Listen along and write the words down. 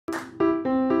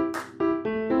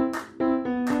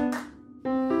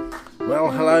Well,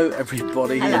 hello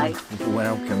everybody. Hello. And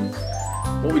welcome.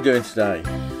 What are we doing today?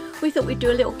 We thought we'd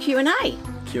do a little Q&A.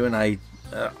 Q&A.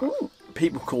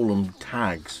 People call them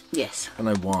tags. Yes. I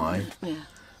don't know why, Yeah.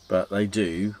 but they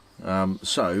do.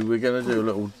 So we're going to do a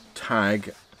little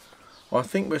tag. Well, I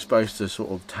think we're supposed to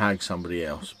sort of tag somebody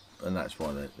else, and that's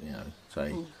why they,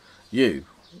 say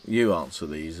you answer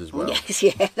these as well. Yes,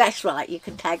 yeah, that's right. You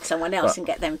can tag someone else and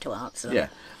get them to answer them. Yeah,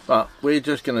 but we're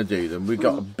just going to do them. We've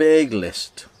got a big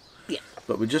list. Yeah.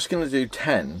 But we're just going to do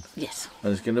 10. Yes.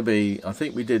 And it's going to be, I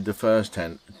think we did the first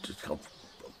 10 just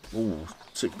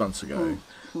 6 months ago.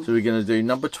 So we're going to do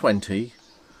number 20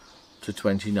 to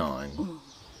 29.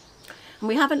 And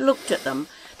we haven't looked at them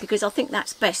because I think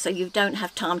that's best so you don't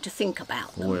have time to think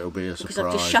about them. Or it'll be a surprise. Because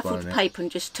I've just shuffled won't the it? paper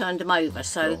and just turned them over.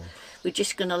 So God. we're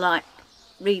just going to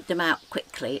read them out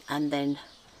quickly and then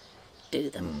do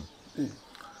them.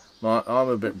 I'm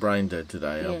a bit brain dead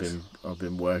today. Yes. I've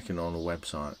been working on a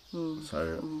website,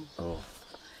 so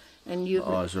And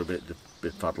my eyes are a bit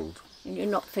befuddled. And you're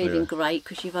not feeling Yeah. great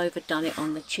because you've overdone it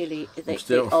on the chili, the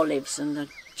still- olives and the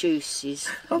juices.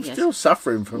 I'm Yes. still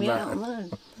suffering from Yeah, I that. know.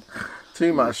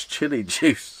 Too much chili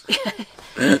juice.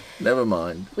 Never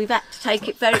mind. We've had to take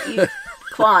it very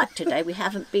quiet today. We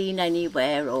haven't been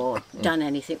anywhere or done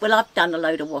anything. Well, I've done a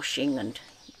load of washing and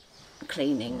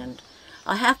cleaning, and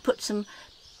I have put some.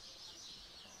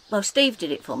 Well, Steve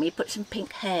did it for me. He put some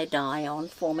pink hair dye on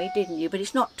for me, didn't you? But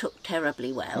it's not took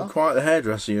terribly well. I'm quite the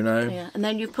hairdresser, you know. Yeah, and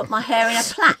then you put my hair in a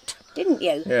plait, didn't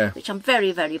you? Yeah. Which I'm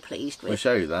very, very pleased We'll with.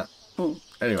 show you that.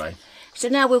 Anyway, So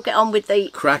now we'll get on with the.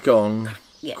 crack on.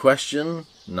 Yeah. Question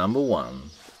number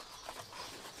 1.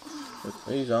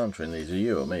 Who's answering these? Are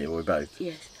you or me? Or we both?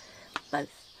 Yes, both.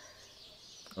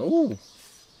 Oh.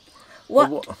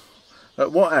 What?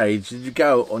 At what age did you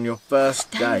go on your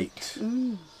first date?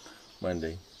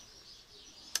 Wendy?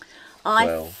 I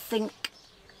 12. think.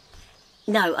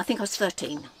 No, I think I was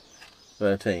 13.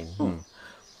 13.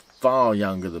 Far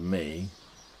younger than me.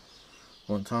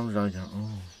 What time did I go? Oh.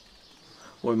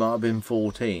 Well, it might have been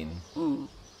 14. I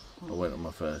went on my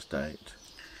first date.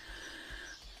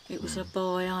 It was a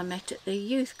boy I met at the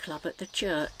youth club at the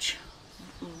church.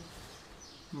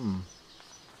 And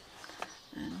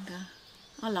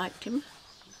I liked him.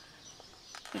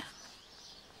 Yeah.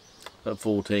 At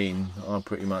 14, I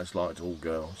pretty much liked all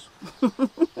girls.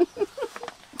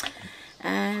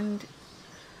 And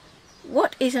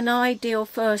what is an ideal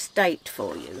first date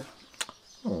for you?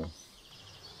 Oh.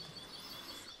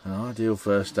 An ideal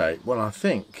first date. Well, I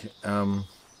think going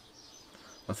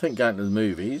to the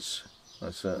movies.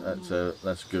 That's a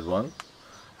good one.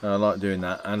 I like doing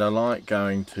that, and I like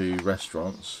going to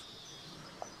restaurants,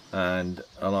 and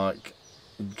I like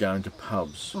going to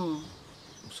pubs.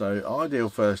 So ideal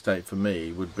first date for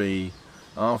me would be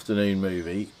afternoon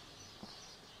movie,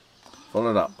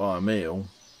 followed up by a meal,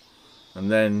 and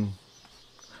then,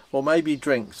 well, maybe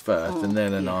drinks first, and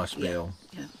then a nice meal.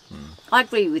 Yeah. I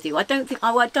agree with you. I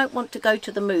don't want to go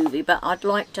to the movie, but I'd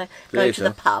like to go to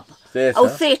the Theatre. pub. Theatre. Oh,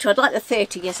 theatre. I'd like the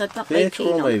theatre. Yes, I'm not very Theatre keen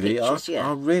or on movie? the pictures.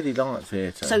 I really like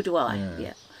theatre. So do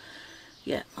I.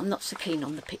 Yeah. I'm not so keen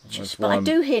on the pictures, That's but why I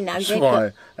do hear now. That's they've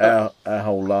why got- our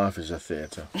whole life is a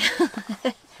theatre.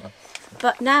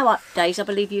 But nowadays, I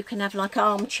believe you can have like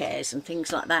armchairs and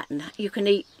things like that, and you can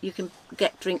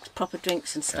get drinks, proper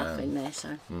drinks and stuff in there.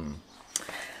 So,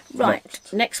 right,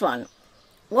 next one.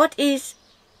 What is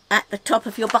at the top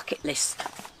of your bucket list?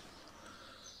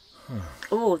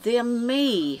 Oh, dear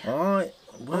me. I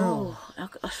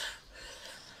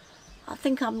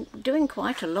think I'm doing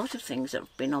quite a lot of things that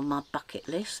have been on my bucket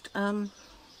list. Do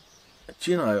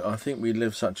you know? I think we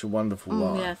live such a wonderful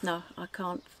life. Yeah, no, I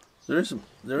can't. There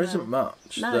isn't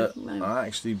much that I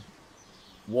actually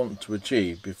want to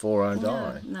achieve before I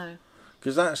die. No.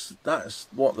 Because that's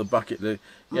what the bucket list.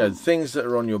 Things that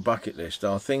are on your bucket list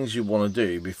are things you want to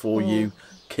do before you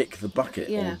kick the bucket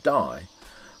or die.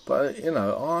 But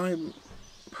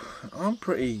I'm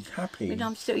pretty happy.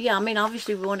 I'm still,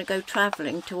 obviously we want to go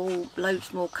travelling to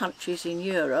loads more countries in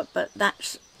Europe, but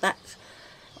that's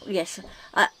yes.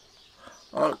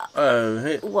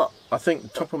 What? I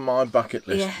think top of my bucket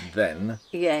list then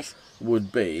Yes.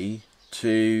 would be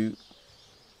to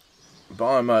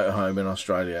buy a motorhome in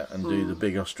Australia and do the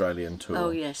big Australian tour.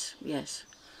 Oh yes.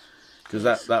 Because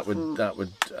that would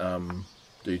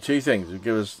do two things. It would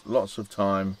give us lots of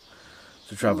time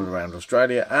to travel around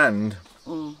Australia and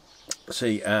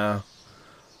see our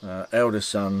eldest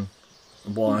son,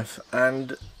 wife,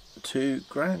 and 2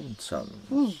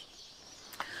 grandsons.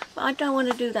 But I don't want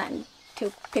to do that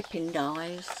until Pippin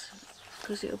dies,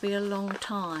 because it'll be a long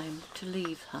time to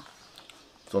leave her.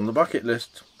 It's on the bucket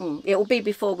list. It will be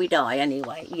before we die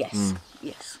anyway. Yes,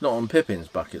 yes. It's not on Pippin's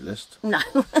bucket list. No.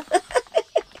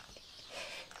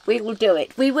 We will do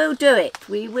it. We will do it.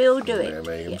 We will do it.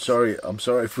 I'm Yes. sorry. I'm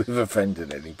sorry if we've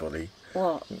offended anybody.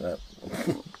 What?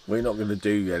 We're not going to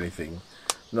do anything.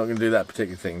 We're not going to do that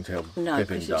particular thing until No,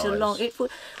 Pippin because dies. it's a long.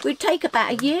 We'd take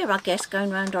about a year, I guess,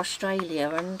 going around Australia,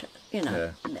 and you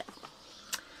know.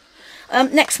 Yeah.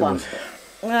 Next one.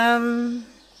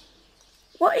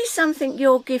 What is something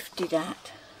you're gifted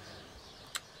at?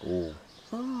 Ooh.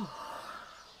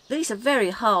 These are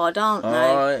very hard, aren't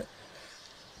they?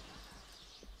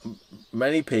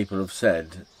 Many people have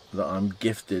said that I'm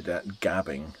gifted at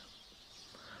gabbing,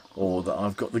 or that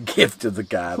I've got the gift of the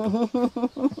gab.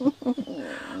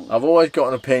 I've always got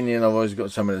an opinion. I've always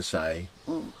got something to say.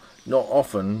 Not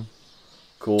often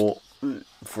caught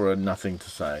for a nothing to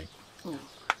say.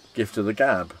 Gift of the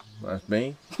gab. That's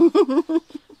me.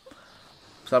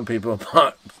 Some people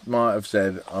might have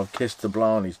said I've kissed the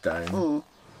Blarney Stone.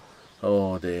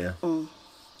 Oh dear.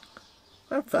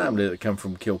 I have family that come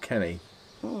from Kilkenny.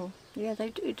 Yeah, they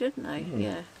do, didn't they?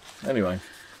 Yeah. Anyway,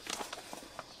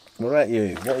 what about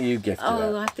you? What are you gifted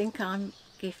Oh, at? I think I'm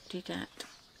gifted at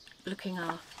looking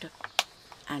after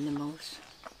animals.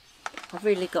 I've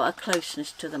really got a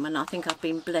closeness to them, and I think I've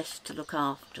been blessed to look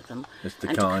after them It's the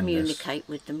and to kindness. communicate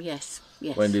with them. Yes,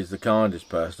 yes. Wendy's the kindest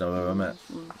person I've ever met.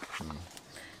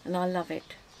 And I love it.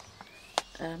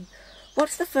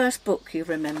 What's the first book you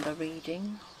remember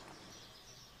reading?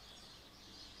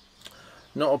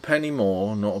 Not a penny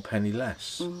more, not a penny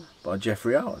less, by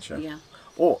Jeffrey Archer. Yeah.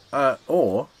 Or a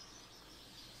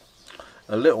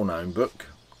little known book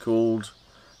called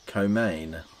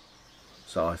Comaine,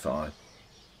 sci-fi.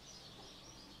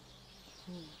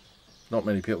 Not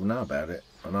many people know about it,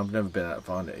 and I've never been able to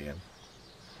find it again.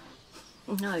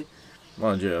 No.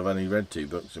 Mind you, I've only read 2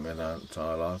 books in my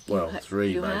entire life. Well,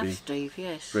 3 you maybe. have, Steve,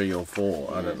 yes. 3 or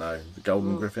 4, I don't know. The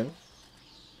Golden Griffin.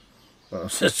 When I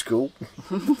was at school.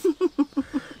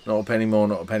 Not a penny more,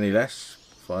 not a penny less,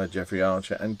 by Jeffrey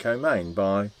Archer, and Comaine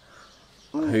by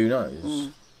who knows.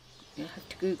 You have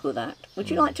to Google that. Would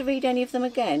you like to read any of them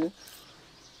again?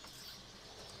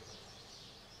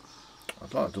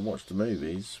 I'd like to watch the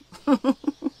movies.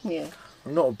 Yeah.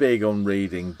 I'm not big on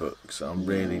reading books. I'm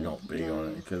really not big on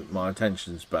it, because my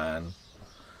attention span,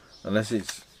 unless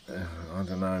it's, I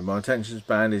don't know, my attention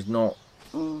span is not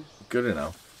good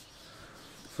enough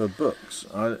for books.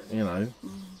 I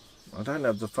don't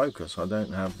have the focus. I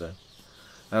don't have the,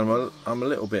 and I'm a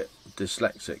little bit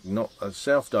dyslexic, not a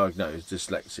self-diagnosed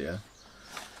dyslexia,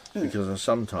 because I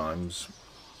sometimes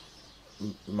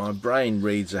my brain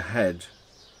reads ahead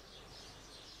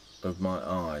of my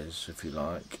eyes, if you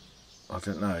like. I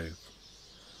don't know.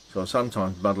 So I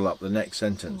sometimes muddle up the next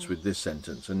sentence with this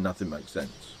sentence, and nothing makes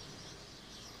sense.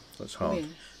 That's hard. Yes,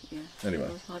 yes. Anyway,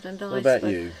 Hard, and what about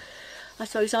you? I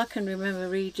suppose I can remember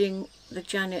reading the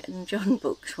Janet and John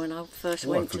books when I first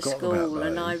Oh, went I'd to forgotten school, about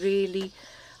and I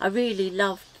really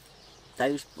loved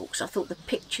those books. I thought the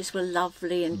pictures were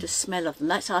lovely, and the smell of them.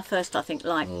 That's how I first, I think,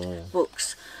 liked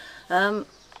books. And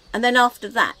then after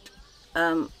that,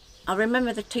 I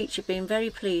remember the teacher being very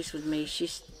pleased with me. She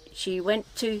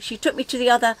took me to the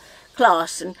other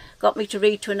class and got me to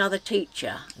read to another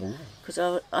teacher,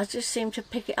 because I just seemed to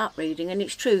pick it up reading, and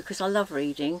it's true because I love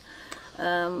reading.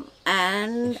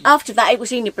 And after that, it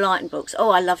was Enid Blyton books.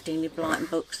 Oh, I loved Enid Blyton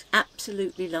books.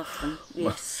 Absolutely loved them.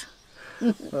 Yes.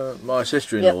 My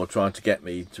sister-in-law tried to get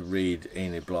me to read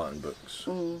Enid Blyton books.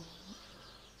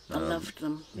 I loved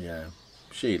them. Yeah,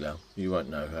 Sheila, you won't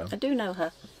know her. I do know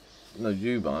her. No,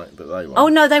 you might, but they won't. Oh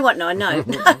no, they won't know. No,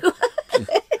 no.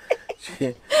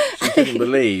 She couldn't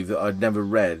believe that I'd never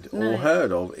read or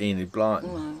heard of Enid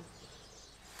Blyton.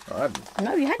 I hadn't.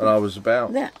 No, you hadn't. And I was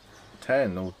about Yeah.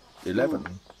 10 or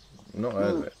 11. Not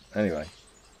heard of it. Anyway.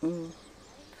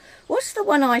 What's the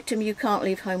one item you can't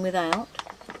leave home without?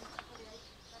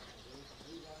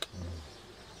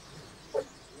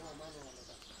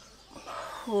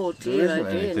 Oh There dear, isn't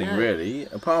oh dear, anything no. really,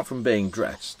 apart from being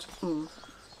dressed.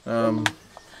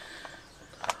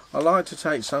 I like to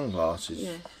take sunglasses.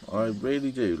 Yeah. I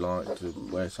really do like to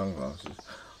wear sunglasses.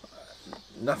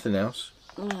 Nothing else.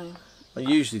 No. I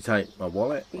usually take my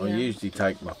wallet. I Yeah. usually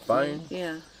take my phone.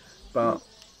 Yeah. But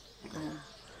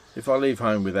if I leave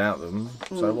home without them,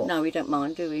 so what? No, we don't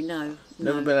mind, do we? No.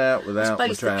 Never no. been out I without my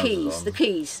suppose trousers the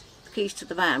keys to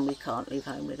the van we can't leave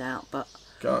home without, but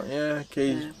on. Yeah,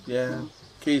 keys. Yeah,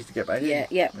 keys to get back yeah,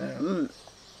 in. yeah.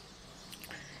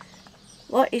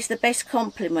 What is the best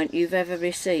compliment you've ever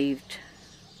received?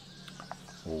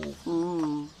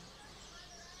 Oh.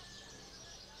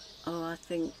 Oh, I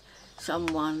think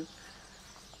someone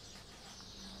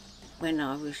when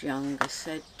I was younger,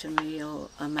 said to me, or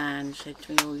a man said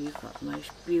to me, "Oh, you've got the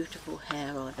most beautiful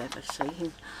hair I've ever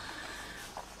seen."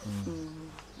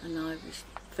 And I was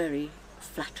very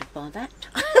flattered by that.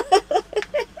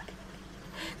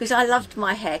 Because I loved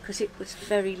my hair, because it was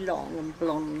very long and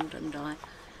blonde, and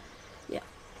yeah.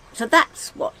 So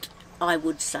that's what I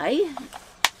would say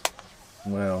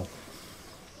Well,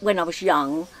 when I was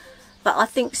young. But I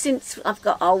think since I've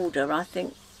got older, I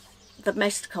think the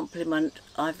best compliment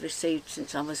I've received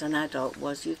since I was an adult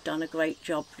was, "You've done a great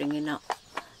job bringing up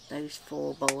those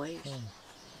 4 boys.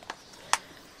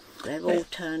 They've all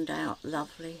turned out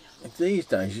lovely." these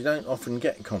days you don't often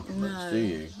get compliments, No, do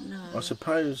you? no. I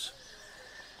suppose,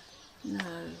 No.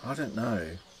 I don't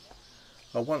know.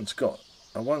 I once got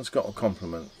a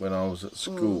compliment when I was at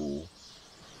school,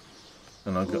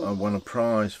 and I won a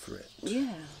prize for it.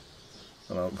 Yeah.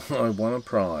 And I won a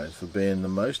prize for being the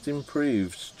most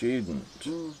improved student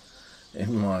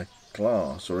in my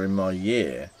class or in my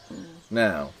year.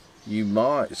 Now, you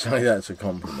might say that's a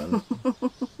compliment,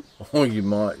 or you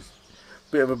might,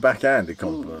 bit of a backhanded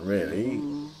compliment, really.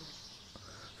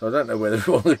 So I don't know whether it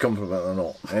was a compliment or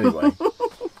not. Anyway,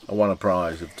 I won a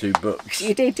prize of 2 books.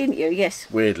 You did, didn't you? Yes.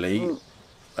 Weirdly,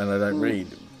 and I don't read.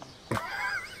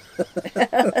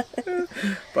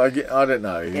 But I don't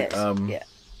know. Yes. Yeah.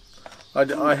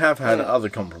 I have had other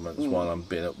compliments while I've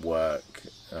been at work.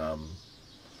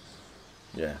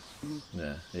 Yeah,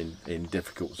 in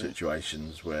difficult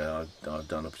situations where I've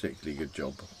done a particularly good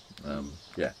job.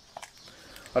 Yeah,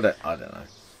 I don't know.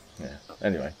 Yeah.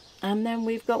 Anyway. And then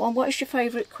we've got one. What is your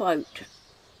favourite quote?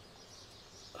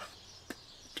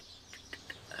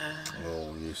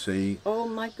 Oh, you see, Oh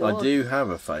my God. I do have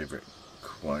a favourite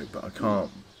quote, but I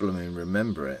can't blooming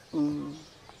remember it. And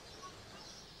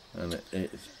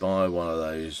it's by one of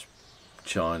those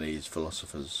Chinese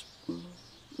philosophers.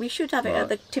 We should have it at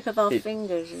the tip of our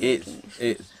fingers. It's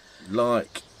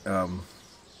like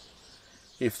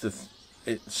it's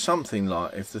something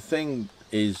like, if the thing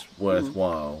is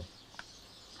worthwhile.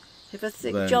 If a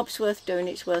then- job's worth doing,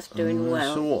 it's worth doing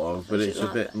well. Sort of, but Is it it's a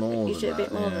like bit that? more Is than it a bit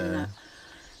that, more yeah. than that?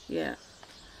 Yeah.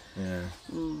 Yeah.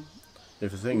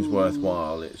 If a thing's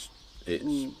worthwhile, it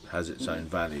has its own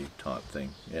value, type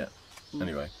thing. Yeah.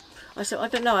 Anyway. I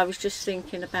don't know, I was just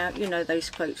thinking about, you know, those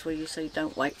quotes where you say,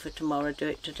 "Don't wait for tomorrow, do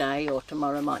it today," or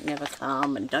 "Tomorrow might never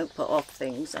come," and "Don't put off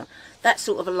things," and that's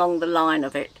sort of along the line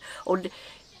of it, or,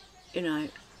 you know,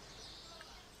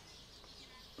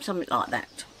 something like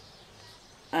that.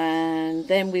 And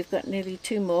then we've got nearly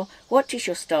 2 more. What is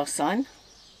your star sign?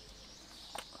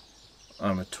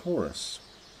 I'm a Taurus.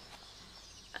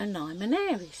 And I'm an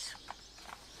Aries.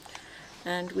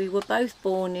 And we were both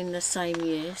born in the same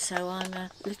year, so I'm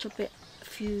a little bit,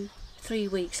 3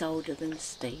 weeks older than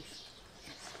Steve.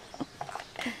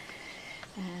 Yes.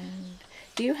 And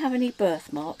do you have any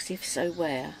birthmarks? If so,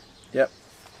 where? Yep.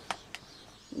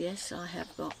 Yes, I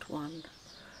have got one.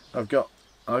 I've got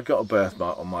a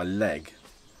birthmark on my leg,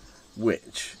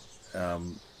 which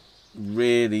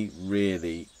really,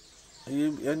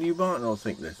 and you might not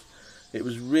think this, it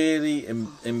was really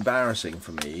embarrassing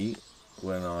for me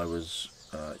when I was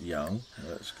young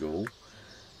at school.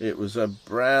 It was a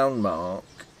brown mark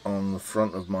on the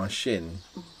front of my shin,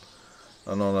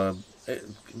 and of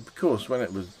course when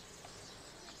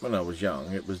I was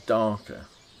young, it was darker,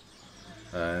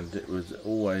 and it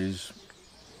always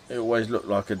looked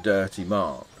like a dirty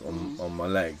mark on my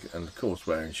leg. And of course,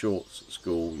 wearing shorts at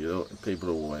school, people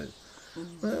always.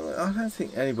 Well, I don't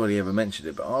think anybody ever mentioned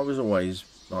it, but I was always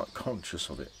like conscious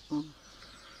of it.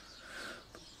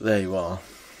 There you are.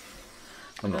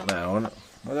 I'm not now, am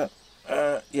I?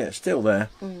 Yeah, it's still there.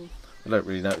 I don't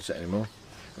really notice it anymore,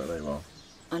 but there you are.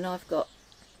 And I've got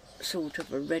sort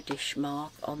of a reddish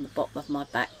mark on the bottom of my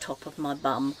back, top of my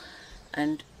bum,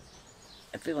 and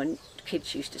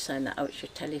kids used to say that, "Oh, it's your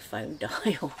telephone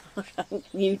dial."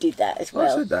 You did that as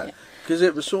well. I said that because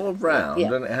it was sort of round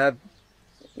and it had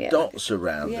dots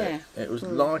around it. It was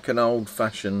like an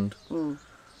old-fashioned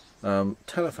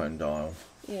telephone dial.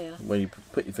 Yeah. When you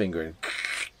put your finger in.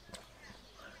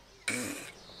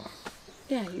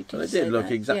 Yeah, you did. Well, it say did look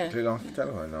that. exactly like a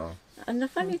telephone dial. And the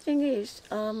funny thing is,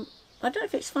 I don't know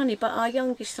if it's funny, but our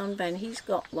youngest son Ben, he's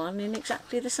got one in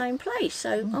exactly the same place.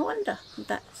 So I wonder if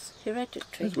that's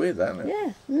hereditary. It's weird, that, isn't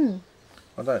it? Yeah.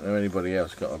 I don't know anybody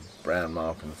else got a brown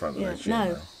mark on the front of their shin.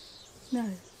 No. though. No.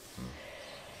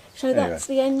 So that's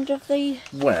the end of the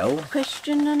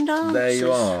question and answers. There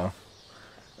you are.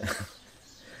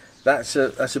 That's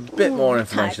a bit more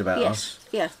information about yes. us.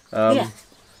 Yeah.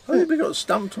 I think we got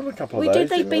stumped on a couple We of those. did.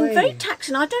 They've didn't been we? very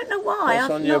taxing. I don't know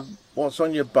why. What's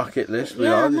on your bucket list?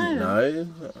 Yeah, I didn't know.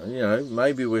 You know,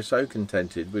 maybe we're so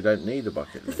contented we don't need a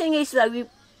bucket The list. thing is, though,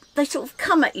 they sort of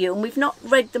come at you, and we've not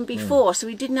read them before, so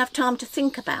we didn't have time to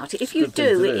think about it. If you good thing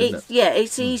to do, do, isn't it?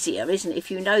 it's easier, isn't it? If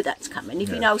you know that's coming. If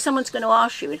you know someone's going to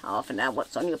ask you in half an hour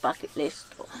what's on your bucket list.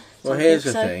 Or Well, something, here's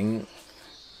the so- thing.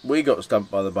 We got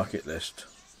stumped by the bucket list.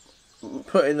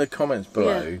 Put in the comments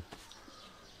below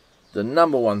the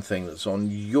number one thing that's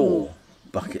on your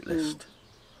bucket list.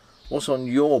 What's on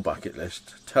your bucket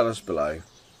list? Tell us below.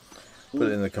 Put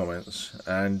it in the comments.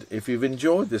 And if you've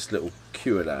enjoyed this little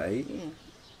Q&A,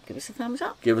 Give us a thumbs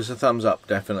up. give us a thumbs up,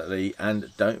 definitely. And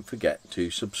don't forget to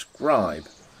subscribe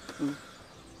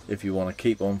if you want to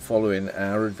keep on following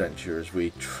our adventure as we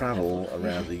travel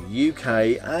around the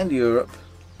UK and Europe,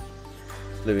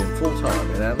 living full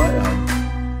time in our motorhome.